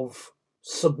of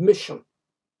submission,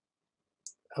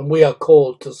 and we are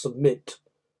called to submit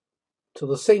to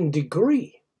the same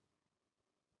degree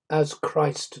as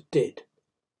Christ did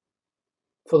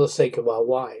for the sake of our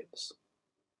wives.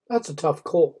 That's a tough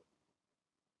call.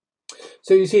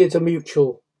 So you see, it's a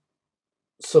mutual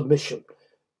submission.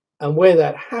 And where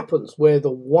that happens, where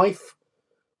the wife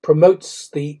promotes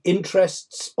the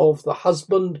interests of the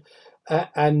husband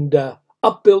and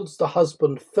upbuilds the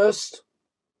husband first,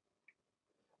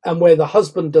 and where the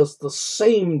husband does the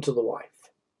same to the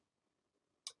wife,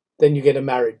 then you get a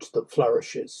marriage that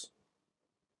flourishes.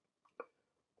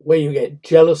 Where you get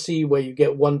jealousy, where you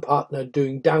get one partner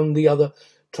doing down the other,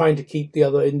 trying to keep the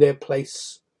other in their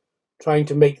place, trying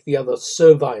to make the other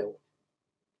servile,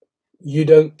 you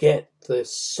don't get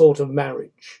this sort of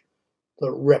marriage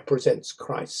that represents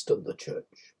Christ and the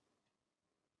church.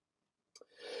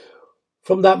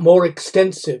 From that more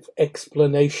extensive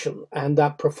explanation and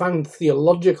that profound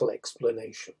theological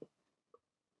explanation,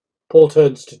 Paul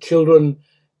turns to children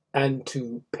and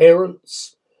to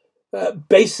parents,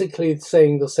 basically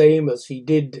saying the same as he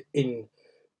did in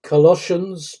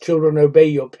Colossians. Children, obey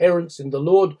your parents in the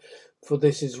Lord, for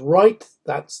this is right.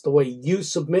 That's the way you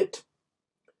submit.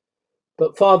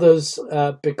 But fathers,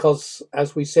 because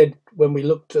as we said when we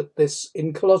looked at this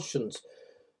in Colossians,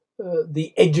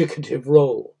 the educative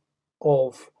role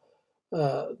of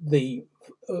the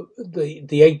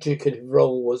educative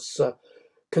role was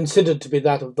considered to be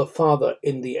that of the father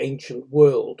in the ancient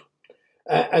world.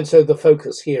 And so the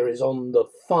focus here is on the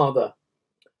father.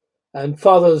 And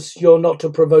fathers, you're not to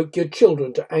provoke your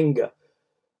children to anger,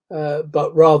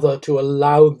 but rather to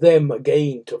allow them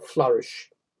again to flourish,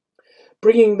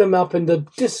 bringing them up in the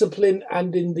discipline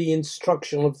and in the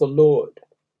instruction of the Lord,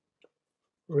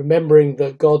 remembering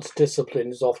that God's discipline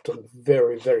is often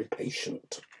very, very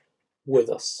patient with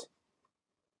us.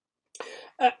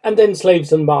 And then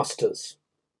slaves and masters.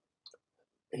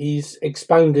 He's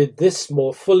expounded this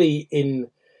more fully in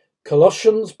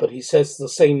Colossians, but he says the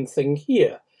same thing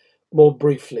here, more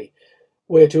briefly.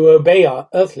 We're to obey our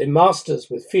earthly masters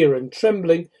with fear and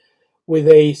trembling, with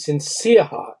a sincere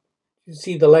heart. You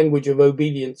see, the language of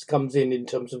obedience comes in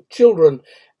terms of children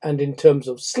and in terms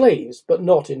of slaves, but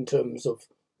not in terms of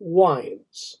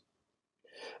wives.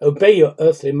 Obey your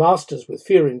earthly masters with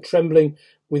fear and trembling,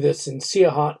 with a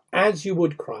sincere heart, as you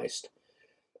would Christ,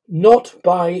 not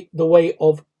by the way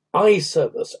of eye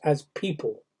service as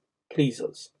people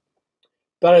pleasers,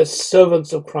 but as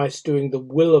servants of Christ, doing the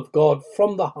will of God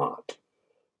from the heart,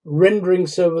 rendering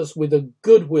service with a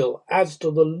good will as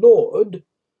to the Lord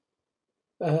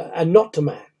and not to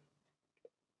man,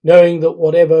 knowing that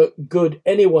whatever good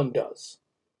anyone does,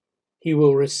 he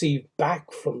will receive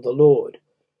back from the Lord,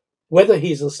 whether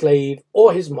he's a slave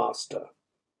or his master.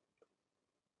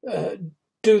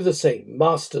 Do the same,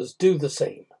 masters, do the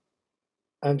same.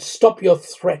 And stop your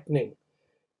threatening,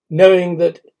 knowing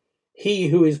that he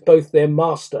who is both their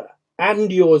master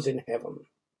and yours in heaven,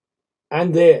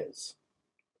 and theirs,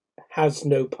 has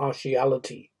no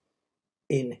partiality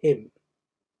in him.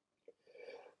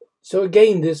 So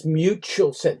again, this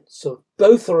mutual sense of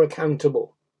both are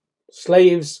accountable.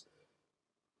 Slaves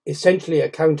essentially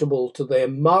accountable to their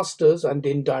masters and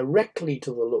indirectly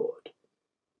to the Lord.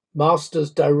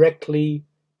 Masters directly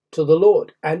to the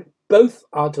Lord. And both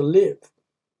are to live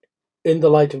in the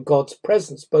light of God's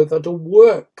presence. Both are to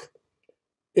work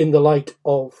in the light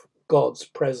of God's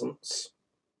presence.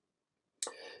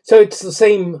 So it's the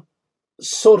same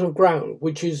sort of ground,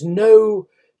 which is no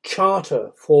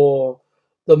charter for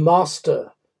the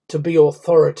master to be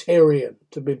authoritarian,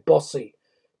 to be bossy,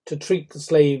 to treat the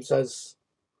slaves as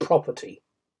property,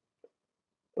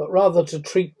 but rather to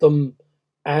treat them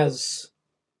as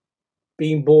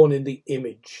being born in the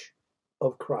image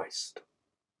of Christ.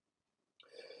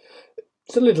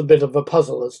 It's a little bit of a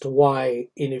puzzle as to why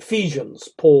in Ephesians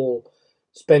Paul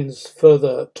spends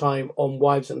further time on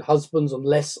wives and husbands and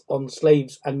less on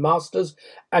slaves and masters,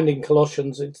 and in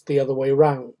Colossians it's the other way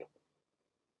round.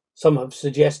 Some have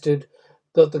suggested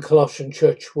that the Colossian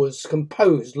church was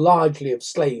composed largely of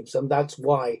slaves, and that's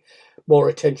why more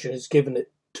attention is given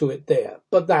to it there.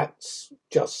 But that's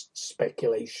just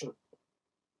speculation.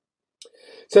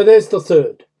 So there's the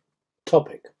third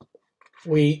topic.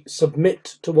 We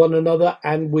submit to one another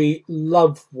and we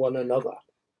love one another.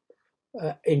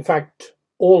 In fact,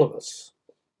 all of us,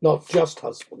 not just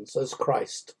husbands, as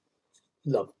Christ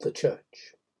loved the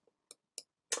church.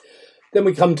 Then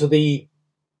we come to the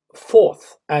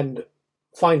fourth and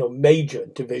final major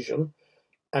division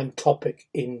and topic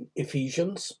in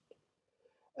Ephesians,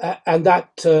 And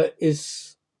that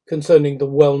is concerning the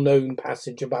well-known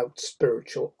passage about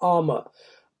spiritual armour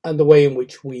and the way in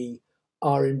which we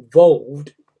are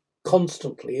involved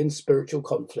constantly in spiritual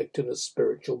conflict and a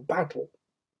spiritual battle.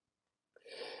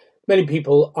 Many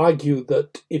people argue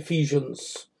that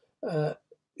Ephesians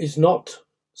is not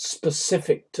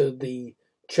specific to the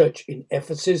church in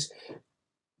Ephesus,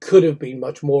 could have been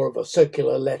much more of a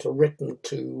circular letter written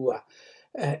to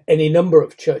any number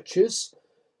of churches.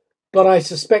 But I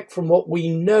suspect from what we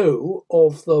know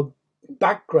of the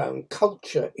background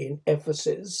culture in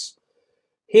Ephesus,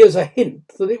 here's a hint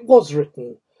that it was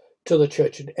written to the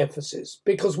church in Ephesus,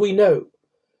 because we know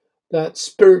that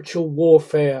spiritual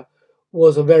warfare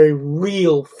was a very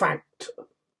real fact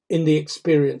in the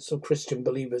experience of Christian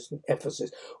believers in Ephesus.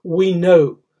 We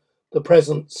know the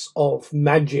presence of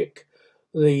magic,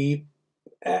 the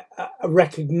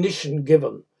recognition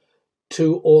given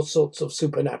to all sorts of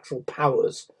supernatural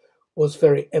powers was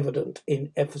very evident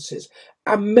in Ephesus.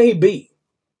 And maybe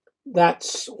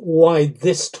that's why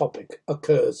this topic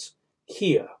occurs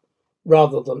here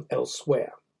rather than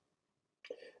elsewhere.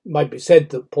 It might be said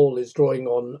that Paul is drawing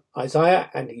on Isaiah,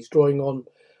 and he's drawing on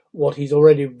what he's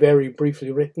already very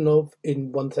briefly written of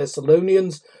in 1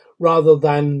 Thessalonians, rather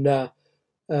than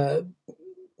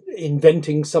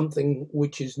inventing something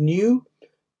which is new,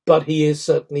 but he is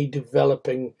certainly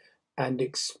developing and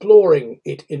exploring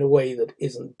it in a way that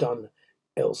isn't done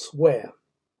elsewhere.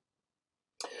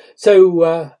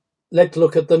 So let's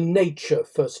look at the nature,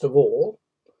 first of all,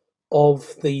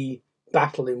 of the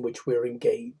battle in which we're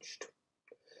engaged.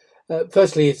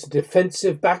 Firstly, it's a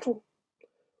defensive battle.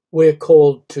 We're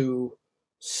called to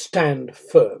stand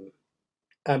firm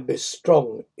and be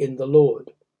strong in the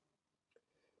Lord.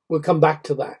 We'll come back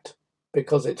to that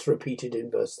because it's repeated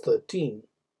in verse 13.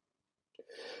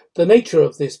 The nature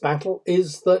of this battle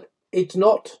is that it's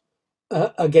not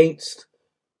against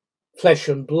flesh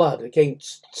and blood,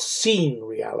 against seen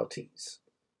realities,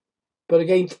 but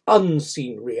against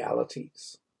unseen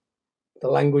realities. The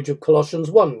language of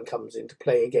Colossians 1 comes into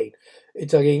play again.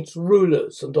 It's against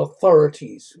rulers and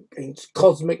authorities, against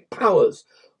cosmic powers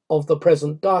of the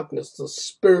present darkness, the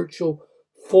spiritual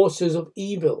forces of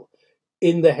evil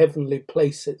in the heavenly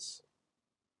places.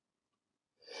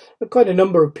 There are quite a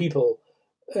number of people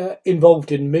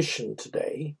involved in mission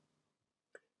today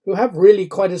who have really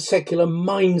quite a secular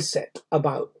mindset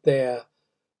about their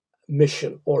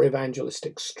mission or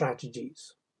evangelistic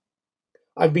strategies.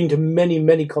 I've been to many,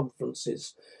 many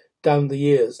conferences down the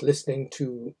years listening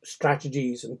to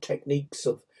strategies and techniques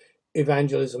of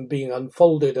evangelism being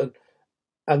unfolded,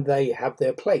 and they have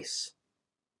their place.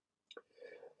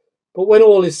 But when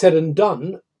all is said and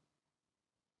done,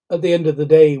 at the end of the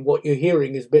day, what you're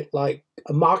hearing is a bit like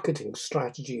a marketing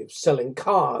strategy of selling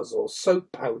cars or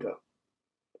soap powder.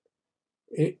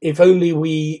 If only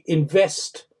we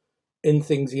invest in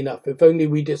things enough, if only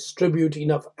we distribute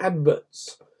enough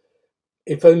adverts,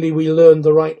 if only we learn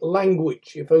the right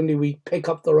language, if only we pick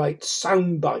up the right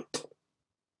soundbite.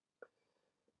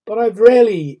 But I've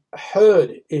rarely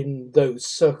heard in those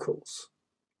circles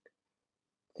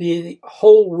the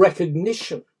whole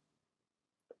recognition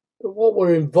that what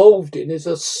we're involved in is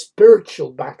a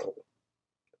spiritual battle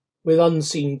with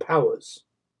unseen powers.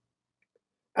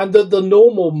 And that the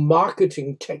normal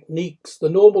marketing techniques, the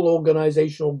normal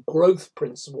organizational growth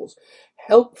principles,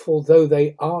 helpful though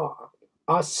they are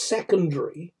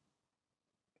secondary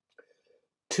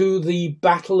to the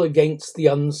battle against the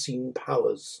unseen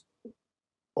powers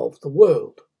of the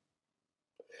world.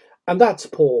 And that's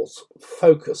Paul's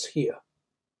focus here.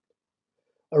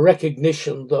 A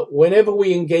recognition that whenever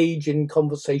we engage in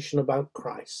conversation about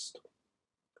Christ,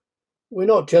 we're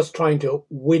not just trying to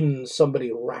win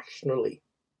somebody rationally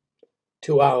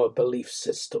to our belief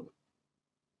system.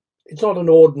 It's not an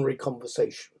ordinary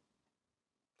conversation.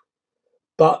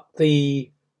 But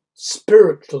the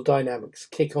spiritual dynamics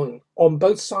kick on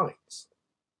both sides.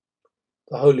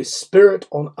 The Holy Spirit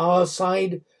on our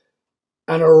side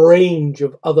and a range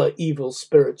of other evil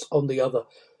spirits on the other,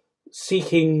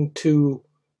 seeking to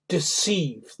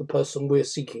deceive the person we're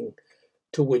seeking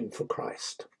to win for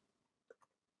Christ,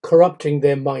 corrupting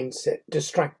their mindset,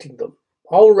 distracting them,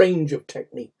 a whole range of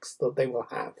techniques that they will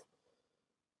have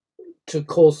to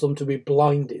cause them to be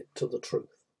blinded to the truth.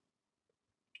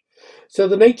 So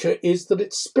the nature is that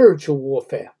it's spiritual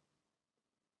warfare.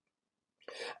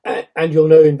 And you'll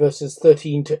know in verses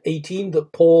 13 to 18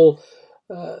 that Paul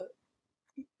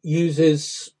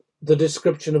uses the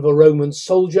description of a Roman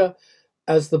soldier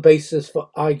as the basis for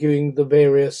arguing the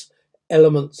various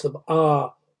elements of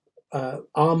our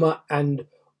armour and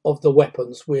of the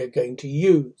weapons we're going to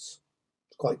use.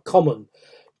 It's quite common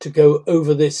to go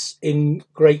over this in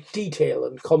great detail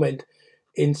and comment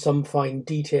in some fine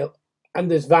detail,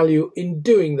 and there's value in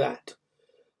doing that.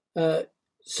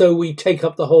 So we take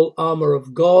up the whole armour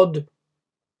of God,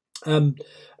 and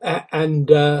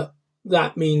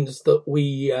that means that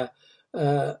we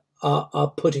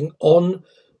are putting on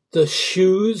the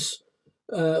shoes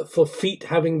for feet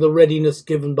having the readiness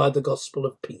given by the gospel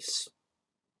of peace,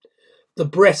 the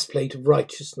breastplate of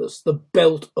righteousness, the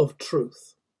belt of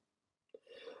truth.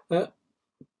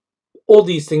 All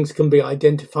these things can be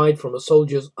identified from a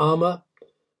soldier's armour.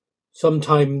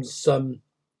 Sometimes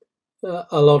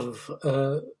a lot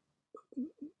of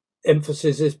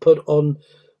emphasis is put on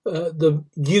the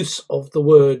use of the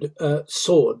word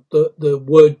sword, the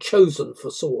word chosen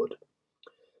for sword,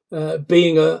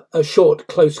 being a short,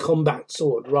 close combat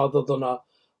sword rather than a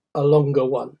longer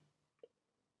one.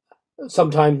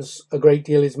 Sometimes a great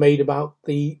deal is made about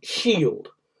the shield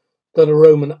that a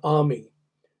Roman army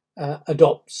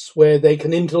adopts, where they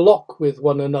can interlock with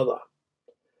one another,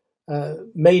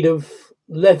 made of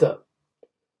leather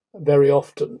very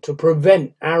often, to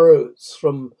prevent arrows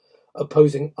from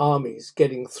opposing armies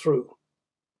getting through.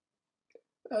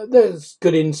 There's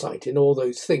good insight in all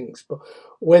those things, but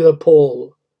whether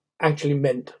Paul actually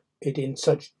meant it in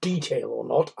such detail or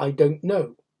not, I don't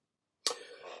know.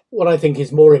 What I think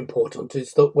is more important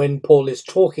is that when Paul is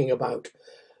talking about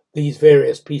these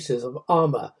various pieces of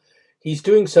armour, he's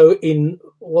doing so in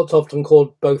what's often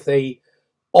called both a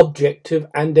objective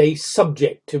and a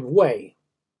subjective way.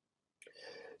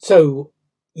 So,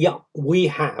 yeah, we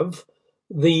have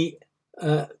the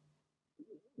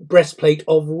breastplate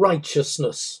of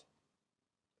righteousness,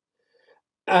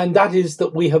 and that is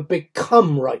that we have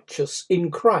become righteous in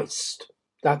Christ.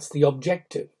 That's the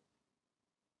objective.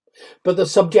 But the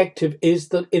subjective is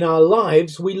that in our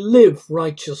lives we live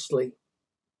righteously.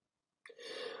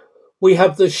 We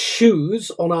have the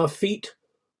shoes on our feet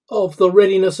of the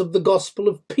readiness of the gospel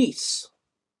of peace.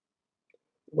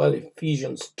 Well,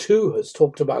 Ephesians 2 has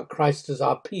talked about Christ as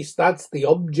our peace. That's the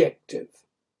objective.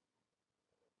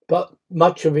 But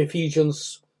much of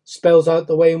Ephesians spells out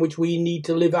the way in which we need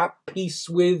to live at peace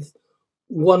with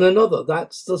one another.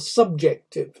 That's the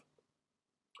subjective.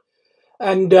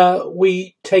 And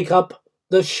we take up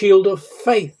the shield of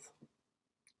faith.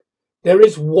 There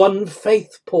is one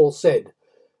faith, Paul said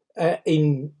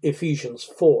in Ephesians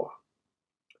 4.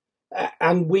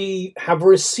 And we have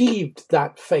received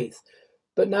that faith,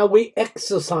 but now we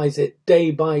exercise it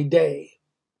day by day.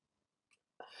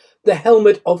 The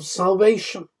helmet of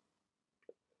salvation.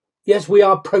 Yes, we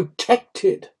are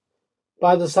protected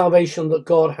by the salvation that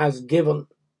God has given,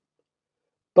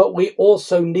 but we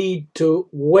also need to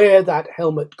wear that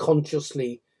helmet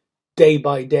consciously day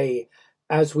by day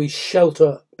as we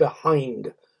shelter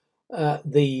behind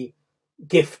the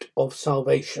gift of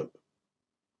salvation.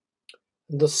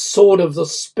 The sword of the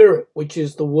Spirit, which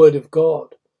is the word of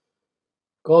God.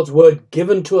 God's word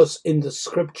given to us in the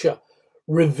scripture,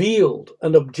 revealed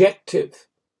and objective,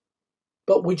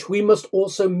 but which we must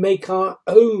also make our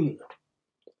own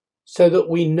so that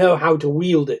we know how to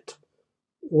wield it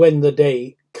when the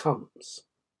day comes.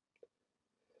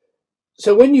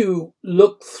 So when you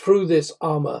look through this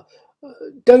armour,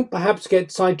 don't perhaps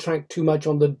get sidetracked too much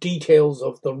on the details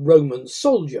of the Roman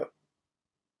soldier,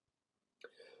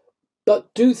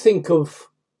 but do think of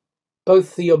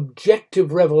both the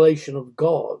objective revelation of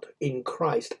God in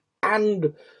Christ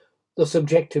and the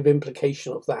subjective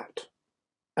implication of that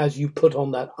as you put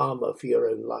on that armour for your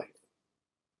own life.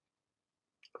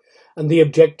 And the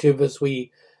objective, as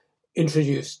we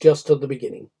introduced just at the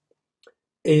beginning,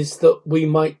 is that we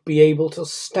might be able to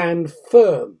stand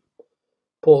firm.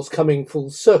 Paul's coming full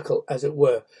circle, as it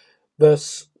were.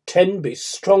 Verse 10, be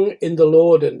strong in the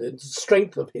Lord and in the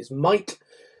strength of his might,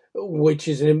 which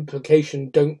is an implication,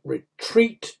 don't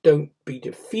retreat, don't be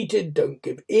defeated, don't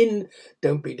give in,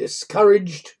 don't be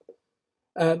discouraged.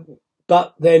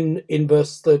 But then in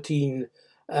verse 13,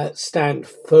 stand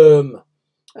firm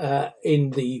in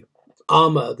the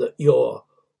armour that you're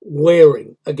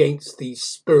wearing against these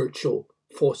spiritual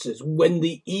forces when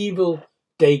the evil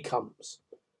day comes.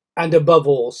 And above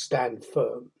all, stand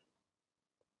firm.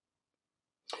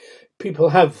 People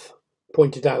have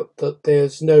pointed out that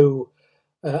there's no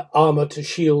armour to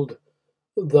shield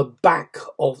the back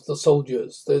of the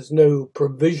soldiers. There's no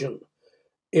provision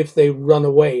if they run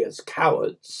away as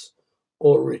cowards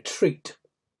or retreat.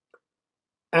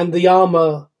 And the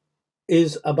armour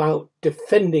is about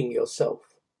defending yourself.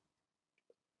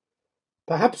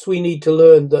 Perhaps we need to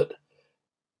learn that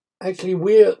actually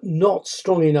we're not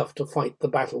strong enough to fight the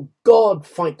battle. God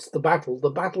fights the battle. The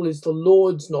battle is the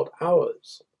Lord's, not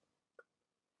ours.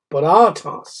 But our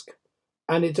task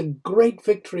and it's a great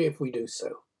victory if we do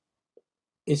so,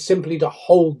 is simply to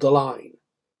hold the line,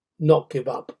 not give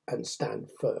up, and stand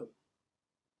firm.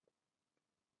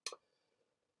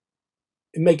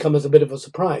 It may come as a bit of a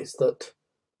surprise that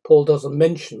Paul doesn't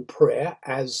mention prayer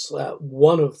as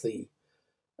one of the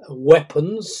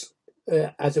weapons,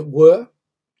 as it were,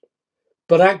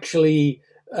 but actually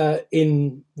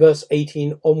in verse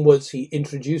 18 onwards, he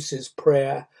introduces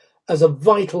prayer as a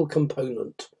vital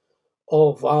component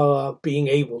of our being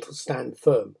able to stand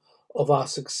firm, of our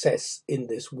success in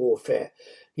this warfare.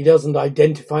 He doesn't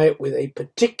identify it with a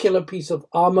particular piece of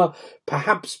armor,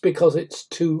 perhaps because it's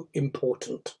too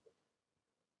important.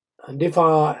 And if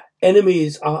our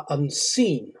enemies are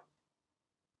unseen,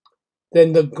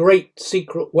 then the great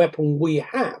secret weapon we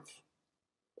have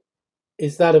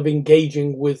is that of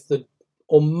engaging with the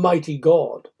Almighty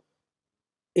God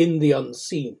in the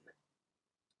unseen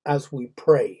as we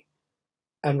pray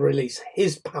and release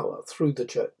his power through the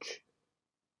church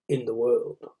in the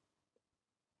world.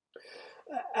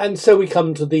 And so we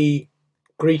come to the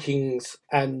greetings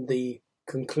and the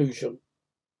conclusion.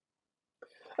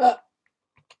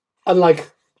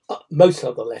 Unlike most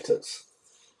other letters,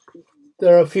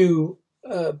 there are a few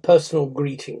personal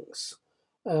greetings,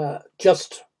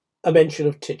 just a mention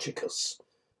of Tychicus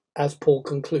as Paul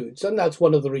concludes, and that's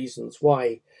one of the reasons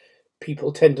why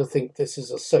people tend to think this is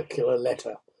a circular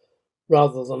letter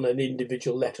rather than an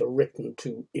individual letter written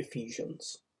to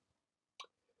Ephesians.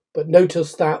 But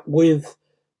notice that with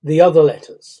the other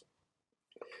letters,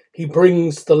 he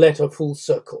brings the letter full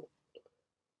circle,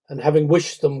 and having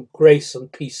wished them grace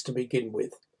and peace to begin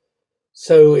with,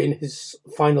 so in his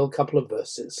final couple of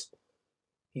verses,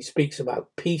 he speaks about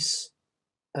peace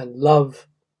and love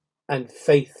and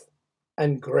faith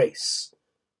and grace,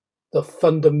 the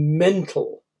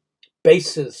fundamental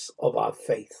basis of our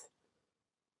faith,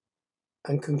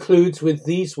 and concludes with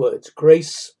these words: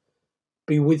 grace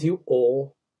be with you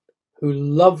all who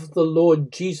love the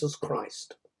Lord Jesus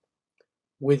Christ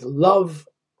with love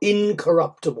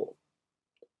incorruptible.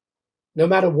 No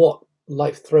matter what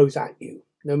life throws at you,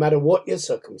 no matter what your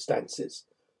circumstances,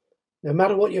 no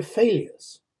matter what your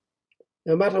failures,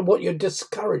 no matter what your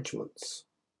discouragements,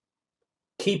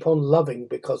 keep on loving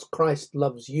because Christ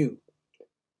loves you,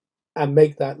 and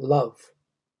make that love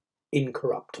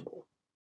incorruptible.